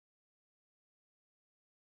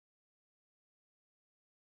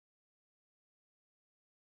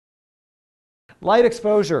Light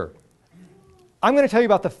exposure. I'm going to tell you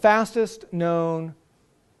about the fastest known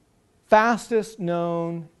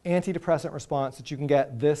antidepressant response that you can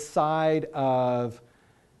get this side of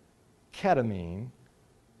ketamine,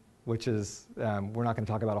 which is, we're not going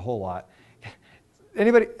to talk about a whole lot.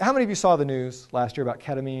 Anybody, how many of you saw the news last year about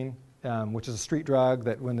ketamine, which is a street drug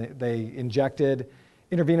that when they injected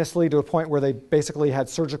intravenously to a point where they basically had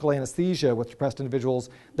surgical anesthesia with depressed individuals,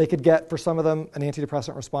 they could get, for some of them, an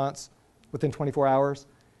antidepressant response within 24 hours?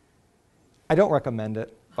 I don't recommend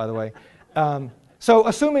it, by the way. So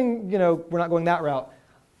assuming, we're not going that route,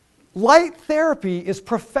 light therapy is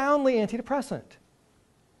profoundly antidepressant.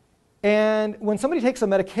 And when somebody takes a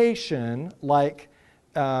medication like,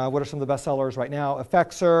 what are some of the best sellers right now?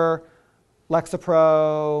 Effexor,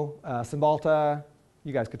 Lexapro, Cymbalta.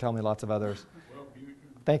 You guys could tell me lots of others.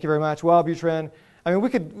 Thank you very much. Wellbutrin. I mean, we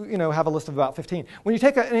could, have a list of about 15. When you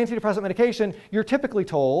take an antidepressant medication, you're typically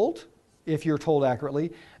told, if you're told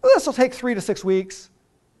accurately, this will take 3 to 6 weeks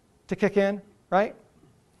to kick in, right?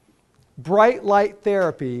 Bright light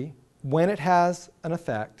therapy, when it has an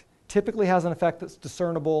effect, typically has an effect that's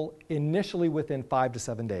discernible initially within 5 to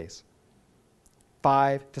 7 days.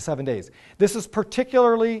 5 to 7 days. This is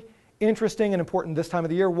particularly interesting and important this time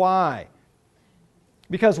of the year. Why?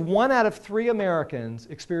 Because 1 out of 3 Americans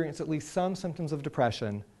experience at least some symptoms of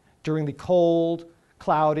depression during the cold,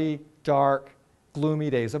 cloudy, dark, gloomy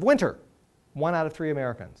days of winter. 1 out of 3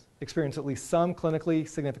 Americans experience at least some clinically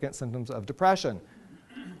significant symptoms of depression.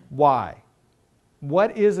 Why?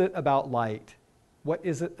 What is it about light? What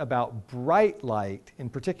is it about bright light in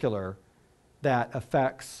particular that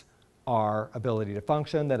affects our ability to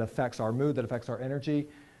function, that affects our mood, that affects our energy?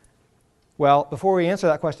 Well, before we answer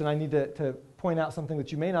that question, I need to point out something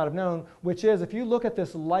that you may not have known, which is if you look at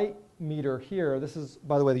this light meter here, this is,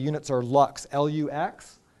 by the way, the units are lux,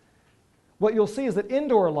 L-U-X. What you'll see is that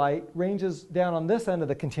indoor light ranges down on this end of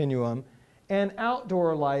the continuum, and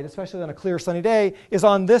outdoor light, especially on a clear sunny day, is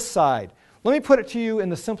on this side. Let me put it to you in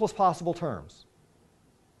the simplest possible terms.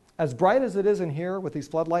 As bright as it is in here with these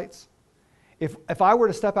floodlights, if I were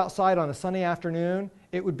to step outside on a sunny afternoon,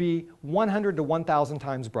 it would be 100 to 1,000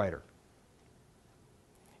 times brighter.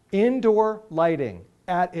 Indoor lighting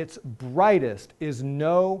at its brightest is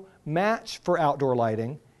no match for outdoor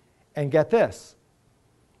lighting. And get this,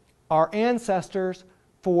 our ancestors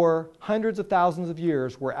for hundreds of thousands of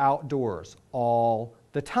years were outdoors all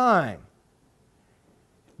the time.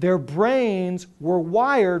 Their brains were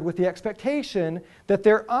wired with the expectation that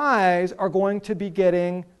their eyes are going to be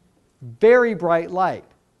getting very bright light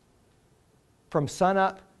from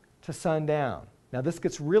sunup to sundown. Now this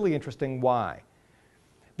gets really interesting. Why?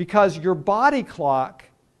 Because your body clock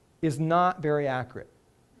is not very accurate.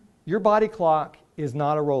 Your body clock is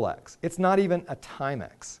not a Rolex. It's not even a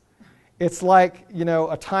Timex. It's like,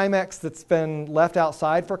 a Timex that's been left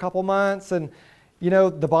outside for a couple months, and,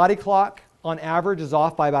 the body clock on average is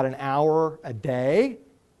off by about an hour a day.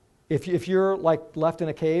 If you're left in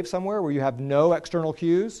a cave somewhere where you have no external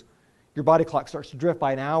cues, your body clock starts to drift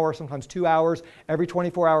by an hour, sometimes 2 hours, every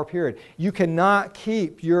 24-hour period. You cannot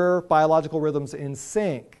keep your biological rhythms in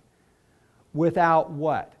sync without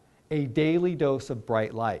what? A daily dose of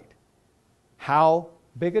bright light. How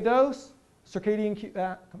big a dose? Circadian Q,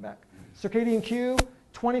 come back. Circadian Q,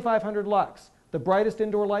 2,500 lux. The brightest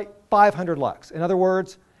indoor light, 500 lux. In other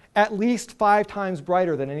words, at least 5 times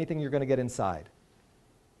brighter than anything you're going to get inside.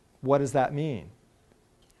 What does that mean?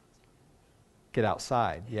 Get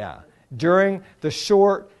outside, yeah. During the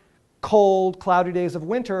short, cold, cloudy days of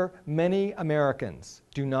winter, many Americans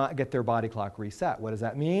do not get their body clock reset. What does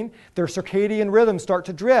that mean? Their circadian rhythms start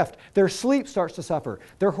to drift. Their sleep starts to suffer.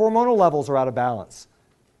 Their hormonal levels are out of balance.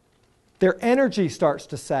 Their energy starts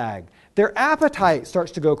to sag. Their appetite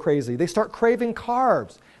starts to go crazy. They start craving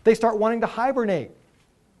carbs. They start wanting to hibernate.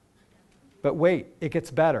 But wait, it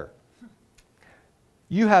gets better.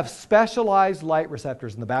 You have specialized light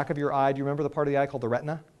receptors in the back of your eye. Do you remember the part of the eye called the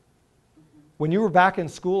retina? When you were back in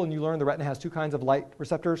school and you learned the retina has 2 kinds of light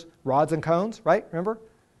receptors, rods and cones, right? Remember?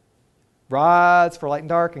 Rods for light and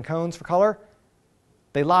dark and cones for color.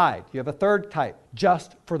 They lied. You have a third type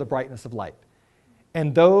just for the brightness of light.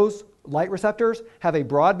 And those light receptors have a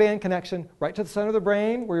broadband connection right to the center of the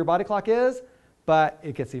brain where your body clock is, but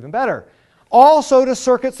it gets even better. Also to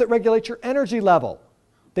circuits that regulate your energy level,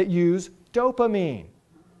 that use dopamine,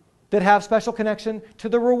 that have special connection to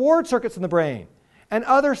the reward circuits in the brain, and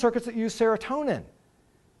other circuits that use serotonin.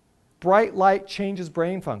 Bright light changes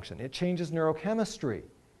brain function. It changes neurochemistry.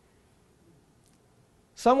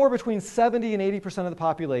 Somewhere between 70 and 80% of the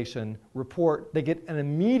population report they get an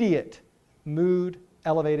immediate mood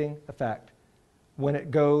elevating effect when it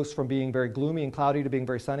goes from being very gloomy and cloudy to being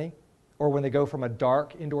very sunny, or when they go from a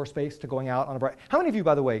dark indoor space to going out on a bright. How many of you,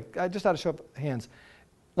 by the way, just out of show of hands,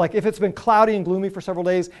 like if it's been cloudy and gloomy for several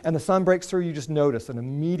days and the sun breaks through, you just notice an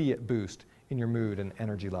immediate boost in your mood and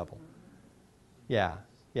energy level? Yeah,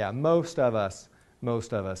 most of us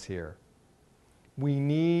here. We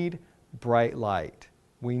need bright light.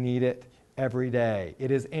 We need it every day.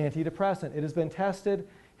 It is antidepressant. It has been tested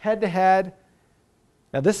head to head.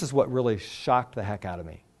 Now this is what really shocked the heck out of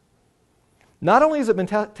me. Not only has it been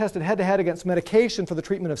tested head to head against medication for the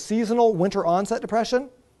treatment of seasonal winter onset depression,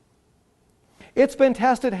 it's been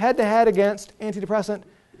tested head to head against antidepressant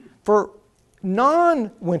for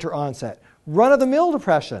non-winter onset, run-of-the-mill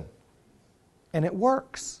depression. And it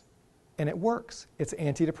works. And it works. It's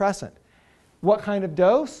antidepressant. What kind of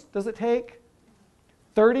dose does it take?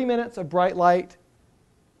 30 minutes of bright light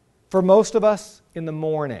for most of us in the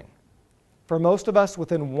morning. For most of us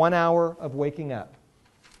within 1 hour of waking up.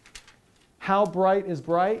 How bright is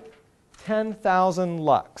bright? 10,000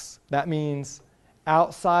 lux. That means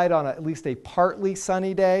outside on at least a partly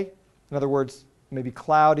sunny day, in other words, maybe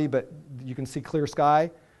cloudy, but you can see clear sky,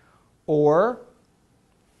 or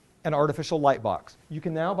an artificial light box. You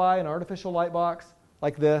can now buy an artificial light box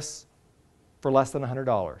like this for less than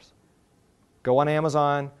 $100. Go on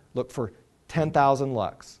Amazon, look for 10,000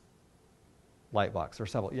 lux light box or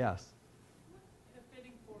several. Yes? A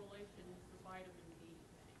fitting correlation is the vitamin D.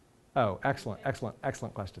 Oh,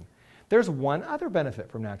 excellent question. There's one other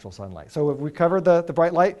benefit from natural sunlight. So we covered the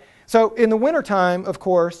bright light. So in the wintertime, of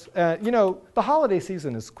course, the holiday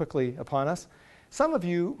season is quickly upon us. Some of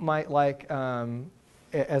you might like,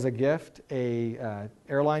 as a gift, a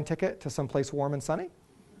airline ticket to someplace warm and sunny.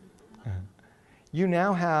 You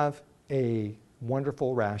now have a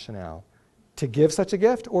wonderful rationale to give such a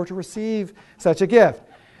gift or to receive such a gift.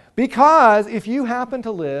 Because if you happen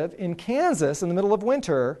to live in Kansas in the middle of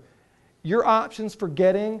winter, your options for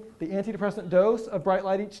getting the antidepressant dose of bright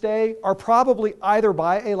light each day are probably either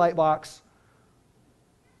buy a light box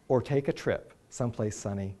or take a trip someplace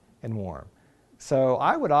sunny and warm. So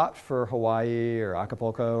I would opt for Hawaii or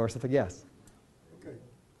Acapulco or something. Yes? Okay.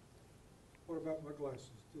 What about my glasses?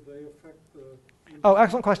 Do they affect the... Oh,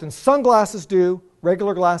 excellent question. Sunglasses do.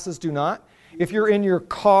 Regular glasses do not. If you're in your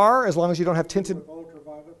car, as long as you don't have tinted... With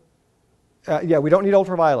ultraviolet? Yeah, we don't need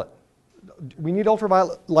ultraviolet. We need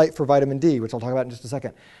ultraviolet light for vitamin D, which I'll talk about in just a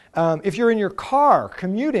second. If you're in your car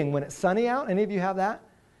commuting when it's sunny out, any of you have that?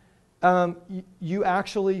 You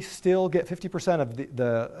actually still get 50% of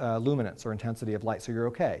the luminance or intensity of light, so you're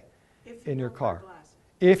okay in your car.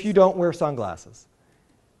 If you don't wear sunglasses,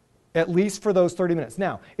 at least for those 30 minutes.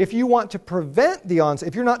 Now, if you want to prevent the onset,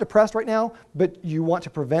 if you're not depressed right now, but you want to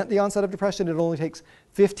prevent the onset of depression, it only takes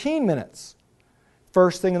 15 minutes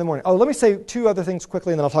first thing in the morning. Oh, let me say two other things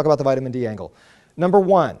quickly, and then I'll talk about the vitamin D angle. Number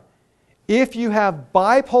one, if you have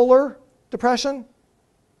bipolar depression,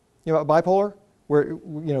 you know about bipolar?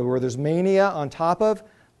 Where there's mania on top of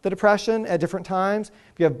the depression at different times.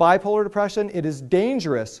 If you have bipolar depression, it is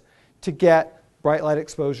dangerous to get bright light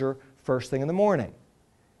exposure first thing in the morning.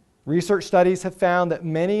 Research studies have found that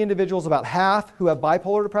many individuals, about half who have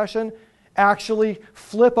bipolar depression, actually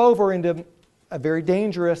flip over into a very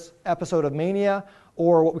dangerous episode of mania,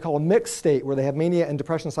 or what we call a mixed state, where they have mania and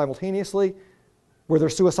depression simultaneously, where they're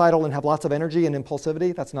suicidal and have lots of energy and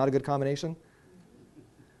impulsivity. That's not a good combination.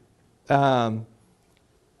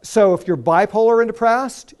 So if you're bipolar and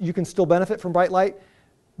depressed, you can still benefit from bright light.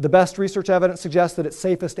 The best research evidence suggests that it's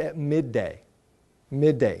safest at midday.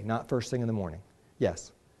 Midday, not first thing in the morning.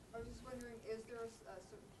 Yes? I was just wondering, is there a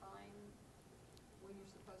certain time when you're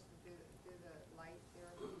supposed to do the light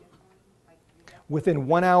therapy in the morning? Like within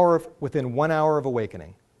 1 hour of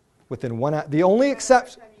awakening. Within 1 hour. The only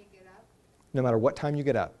exception... No matter what time you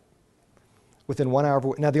get up. Within 1 hour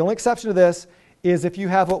of... Now, the only exception to this is if you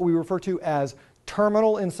have what we refer to as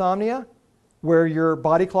terminal insomnia, where your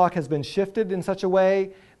body clock has been shifted in such a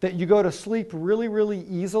way that you go to sleep really, really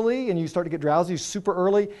easily and you start to get drowsy super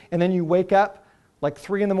early, and then you wake up like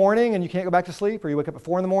 3 in the morning and you can't go back to sleep, or you wake up at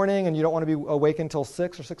 4 in the morning and you don't want to be awake until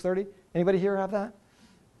 6 or 6:30. Anybody here have that?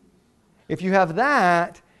 If you have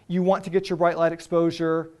that, you want to get your bright light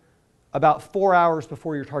exposure about 4 hours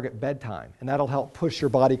before your target bedtime, and that'll help push your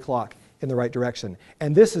body clock in the right direction.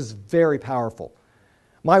 And this is very powerful.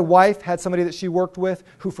 My wife had somebody that she worked with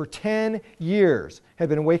who for 10 years had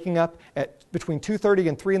been waking up at between 2:30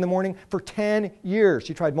 and 3 in the morning for 10 years.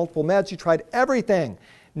 She tried multiple meds. She tried everything.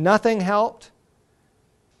 Nothing helped.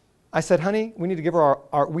 I said, honey, we need to give her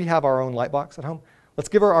we have our own light box at home. Let's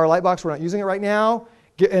give her our light box. We're not using it right now.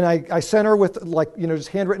 And I sent her with just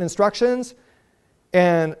handwritten instructions.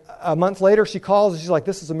 And a month later, she calls and she's like,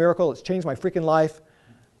 this is a miracle. It's changed my freaking life.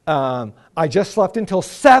 I just slept until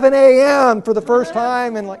 7 a.m. for the first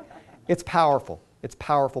time, and like, it's powerful. It's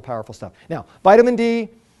powerful, powerful stuff. Now, vitamin D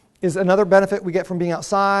is another benefit we get from being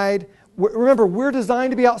outside. Remember, we're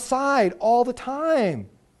designed to be outside all the time.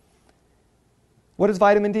 What is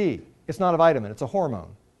vitamin D? It's not a vitamin, it's a hormone,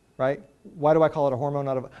 right? Why do I call it a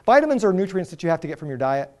hormone? Vitamins are nutrients that you have to get from your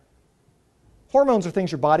diet. Hormones are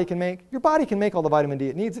things your body can make. Your body can make all the vitamin D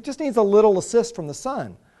it needs. It just needs a little assist from the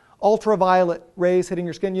sun. Ultraviolet rays hitting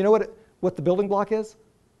your skin. You know what the building block is?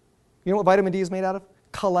 You know what vitamin D is made out of?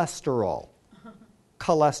 Cholesterol.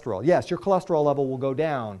 Cholesterol. Yes, your cholesterol level will go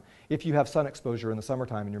down if you have sun exposure in the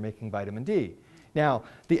summertime and you're making vitamin D. Now,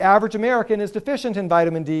 the average American is deficient in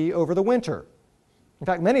vitamin D over the winter. In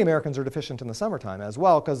fact, many Americans are deficient in the summertime as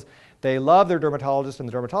well because they love their dermatologist, and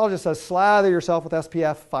the dermatologist says slather yourself with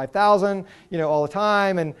SPF 5000, all the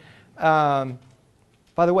time. And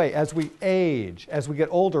by the way, as we age, as we get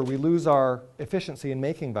older, we lose our efficiency in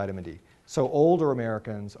making vitamin D. So older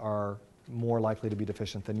Americans are more likely to be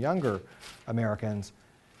deficient than younger Americans.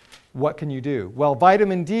 What can you do? Well,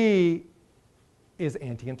 vitamin D is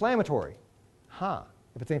anti-inflammatory.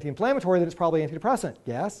 If it's anti-inflammatory, then it's probably antidepressant.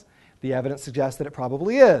 Yes. The evidence suggests that it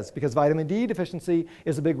probably is, because vitamin D deficiency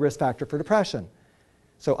is a big risk factor for depression.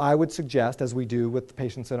 So I would suggest, as we do with the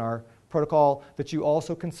patients in our protocol, that you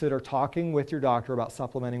also consider talking with your doctor about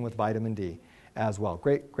supplementing with vitamin D as well.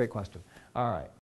 Great question. All right.